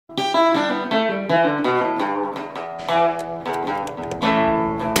Glock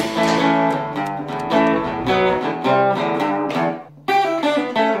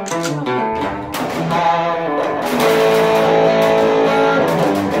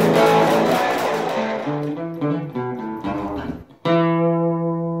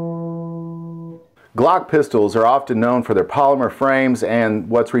pistols are often known for their polymer frames and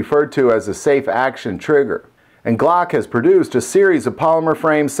what's referred to as a safe action trigger. And Glock has produced a series of polymer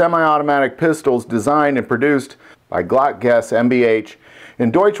frame semi-automatic pistols designed and produced by Glock Guess MBH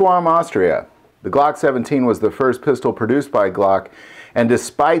in Deutschwarm, Austria. The Glock 17 was the first pistol produced by Glock, and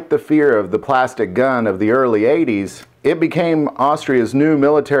despite the fear of the plastic gun of the early 80s, it became Austria's new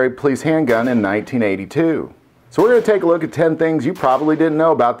military police handgun in 1982. So we're going to take a look at 10 things you probably didn't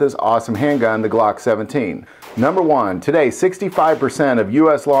know about this awesome handgun, the Glock 17. Number 1, today 65% of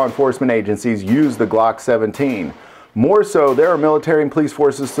U.S. law enforcement agencies use the Glock 17. More so, there are military and police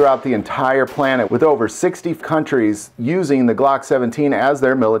forces throughout the entire planet with over 60 countries using the Glock 17 as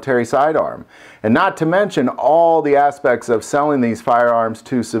their military sidearm. And not to mention all the aspects of selling these firearms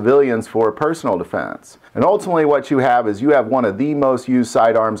to civilians for personal defense. And ultimately what you have is you have one of the most used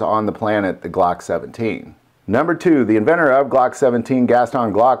sidearms on the planet, the Glock 17. Number 2, the inventor of Glock 17,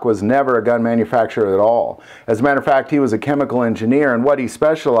 Gaston Glock, was never a gun manufacturer at all. As a matter of fact, he was a chemical engineer, and what he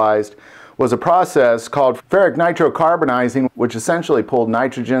specialized was a process called ferric nitrocarbonizing, which essentially pulled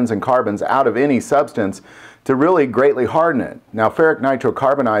nitrogens and carbons out of any substance to really greatly harden it. Now, ferric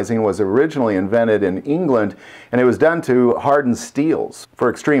nitrocarbonizing was originally invented in England, and it was done to harden steels for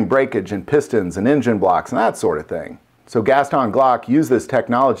extreme breakage in pistons and engine blocks and that sort of thing. So Gaston Glock used this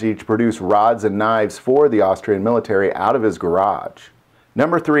technology to produce rods and knives for the Austrian military out of his garage.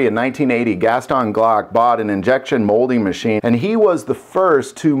 Number 3, in 1980, Gaston Glock bought an injection molding machine, and he was the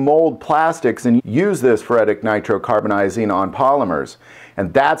first to mold plastics and use this ferritic nitrocarbonizing on polymers.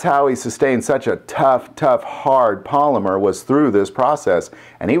 And that's how he sustained such a tough, hard polymer, was through this process,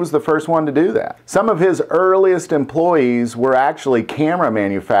 and he was the first one to do that. Some of his earliest employees were actually camera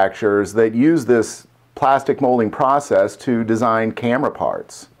manufacturers that used this plastic molding process to design camera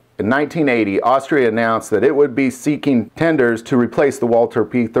parts. In 1980, Austria announced that it would be seeking tenders to replace the Walther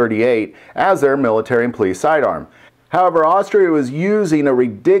P38 as their military and police sidearm. However, Austria was using a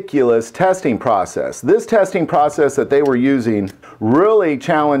ridiculous testing process. This testing process that they were using really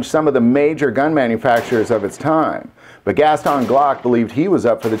challenged some of the major gun manufacturers of its time. But Gaston Glock believed he was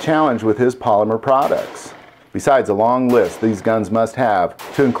up for the challenge with his polymer products. Besides a long list these guns must have,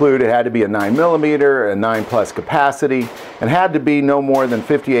 to include it had to be a 9mm, a 9+ capacity, and had to be no more than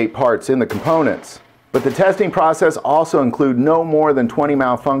 58 parts in the components. But the testing process also included no more than 20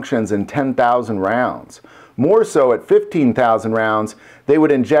 malfunctions in 10,000 rounds. More so, at 15,000 rounds, they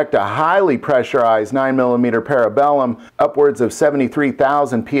would inject a highly pressurized 9mm parabellum upwards of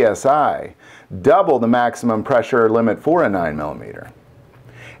 73,000 psi, double the maximum pressure limit for a 9mm.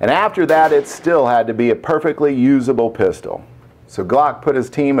 And after that, it still had to be a perfectly usable pistol. So Glock put his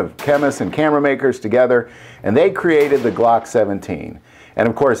team of chemists and camera makers together, and they created the Glock 17. And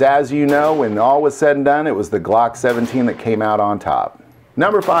of course, as you know, when all was said and done, it was the Glock 17 that came out on top.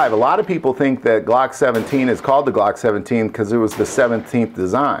 Number 5, a lot of people think that Glock 17 is called the Glock 17 because it was the 17th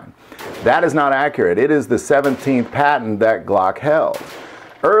design. That is not accurate. It is the 17th patent that Glock held.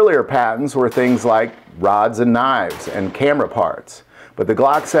 Earlier patents were things like rods and knives and camera parts. But the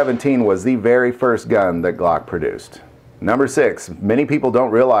Glock 17 was the very first gun that Glock produced. Number 6, many people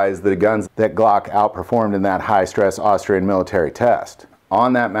don't realize the guns that Glock outperformed in that high-stress Austrian military test.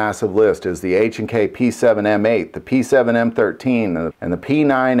 On that massive list is the H&K P7M8, the P7M13, and the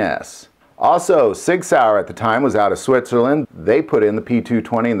P9S. Also, Sig Sauer at the time was out of Switzerland. They put in the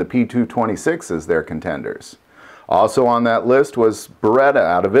P220 and the P226 as their contenders. Also on that list was Beretta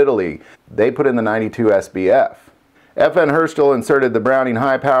out of Italy. They put in the 92 SBF. FN Herstal inserted the Browning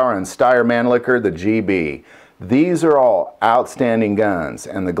High Power and Steyr Mannlicher the GB. These are all outstanding guns,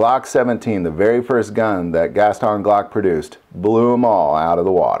 and the Glock 17, the very first gun that Gaston Glock produced, blew them all out of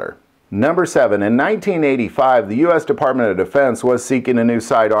the water. Number 7, in 1985, the U.S. Department of Defense was seeking a new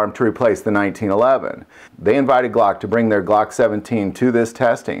sidearm to replace the 1911. They invited Glock to bring their Glock 17 to this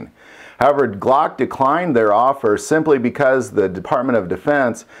testing. However, Glock declined their offer simply because the Department of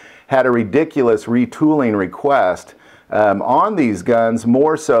Defense had a ridiculous retooling request on these guns.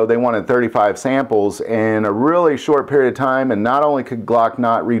 More so, they wanted 35 samples in a really short period of time, and not only could Glock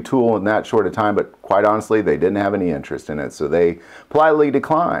not retool in that short a time, but quite honestly, they didn't have any interest in it, so they politely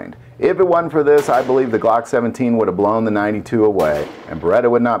declined. If it wasn't for this, I believe the Glock 17 would have blown the 92 away, and Beretta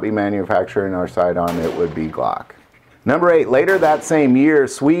would not be manufacturing our sidearm, it would be Glock. Number 8, later that same year,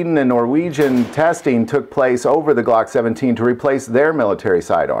 Sweden and Norwegian testing took place over the Glock 17 to replace their military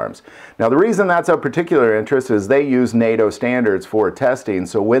sidearms. Now the reason that's of particular interest is they use NATO standards for testing,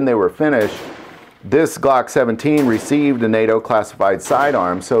 so when they were finished, this Glock 17 received a NATO classified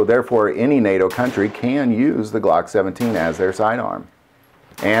sidearm, so therefore any NATO country can use the Glock 17 as their sidearm.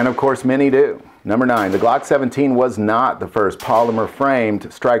 And of course many do. Number 9, the Glock 17 was not the first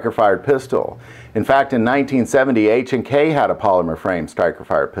polymer-framed striker-fired pistol. In fact, in 1970, H&K had a polymer-framed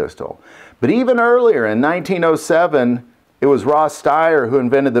striker-fired pistol. But even earlier, in 1907, it was Ross Steyr who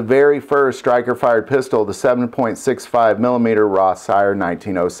invented the very first striker-fired pistol, the 7.65mm Ross Steyr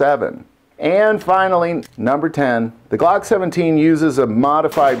 1907. And finally, number 10, the Glock 17 uses a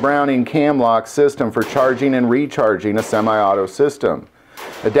modified Browning cam-lock system for charging and recharging a semi-auto system,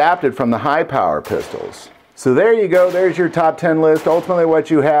 adapted from the high-power pistols. So there you go, there's your top 10 list. Ultimately what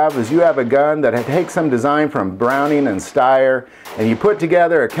you have is you have a gun that takes some design from Browning and Steyr, and you put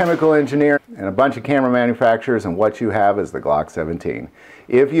together a chemical engineer and a bunch of camera manufacturers, and what you have is the Glock 17.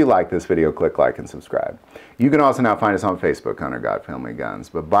 If you like this video, click like and subscribe. You can also now find us on Facebook under God Family Guns,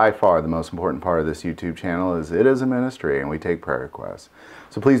 but by far the most important part of this YouTube channel is it is a ministry and we take prayer requests.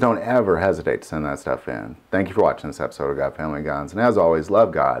 So please don't ever hesitate to send that stuff in. Thank you for watching this episode of God Family Guns, and as always,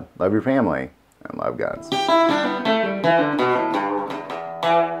 love God, love your family, and love guns.